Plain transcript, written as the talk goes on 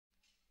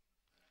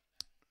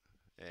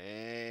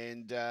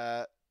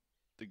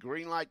the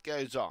green light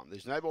goes on.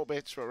 There's no more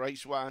bets for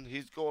race 1.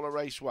 Here's Gawler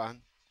race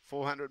 1,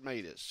 400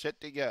 metres,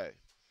 set to go.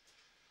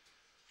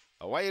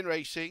 Away in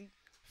racing.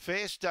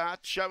 Fair start,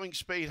 showing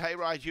speed.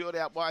 Hayride Hewitt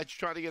out wide,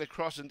 trying to get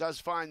across and does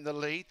find the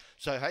lead.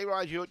 So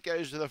Hayride Hewitt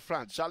goes to the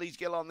front. Sully's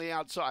Gill on the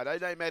outside. Oh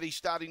No Matty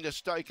starting to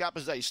stoke up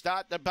as they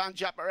start to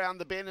bunch up around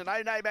the bend. And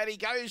Oh No Matty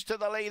goes to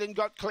the lead and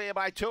got clear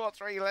by 2 or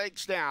 3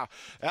 legs now.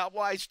 Out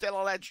wide,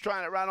 Stella Lad's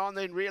trying to run on.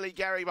 Then really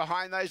Gary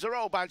behind those. They're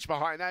all bunched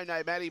behind Oh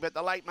No Matty, but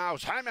the late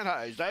mail's home and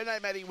hosed. Oh No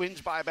Matty wins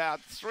by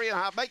about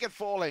 3.5. Make it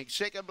 4 lengths.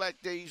 Second, Black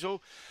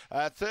Diesel.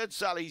 Third,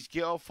 Sully's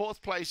Gill.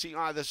 Fourth placing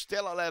either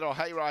Stella Lad or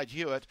Hayride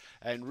Hewitt.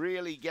 And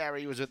really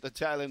Gary was at the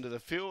tail end of the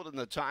field, and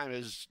the time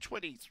is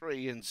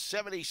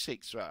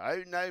 23:76 for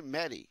Oh No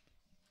Matty.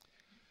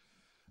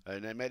 Oh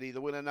No Matty,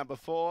 the winner, number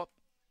 4.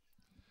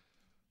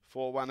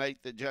 418,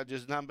 the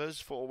judges' numbers,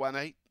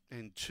 418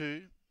 and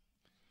 2.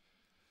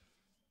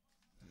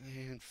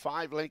 And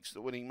 5 lengths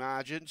the winning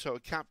margin, so a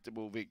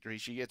comfortable victory.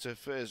 She gets her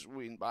first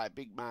win by a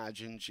big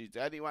margin. She's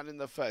the only one in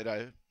the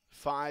photo.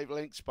 5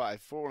 lengths by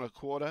 4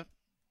 1/4.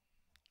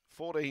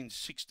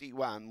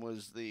 14:61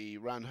 was the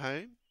run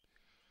home.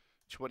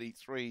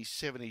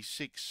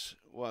 23:76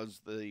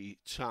 was the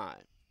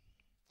time.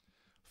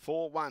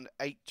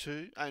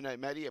 4182, Oh No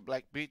Matty at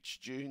Black Bitch,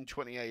 June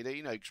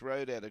 2018, Oaks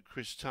Road out of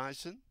Chris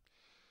Tyson.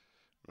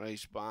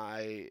 Raced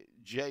by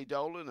Jay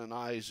Dolan and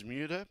Eyes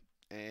Muter,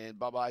 and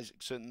Bob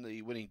Isaacson,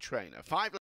 the winning trainer. 5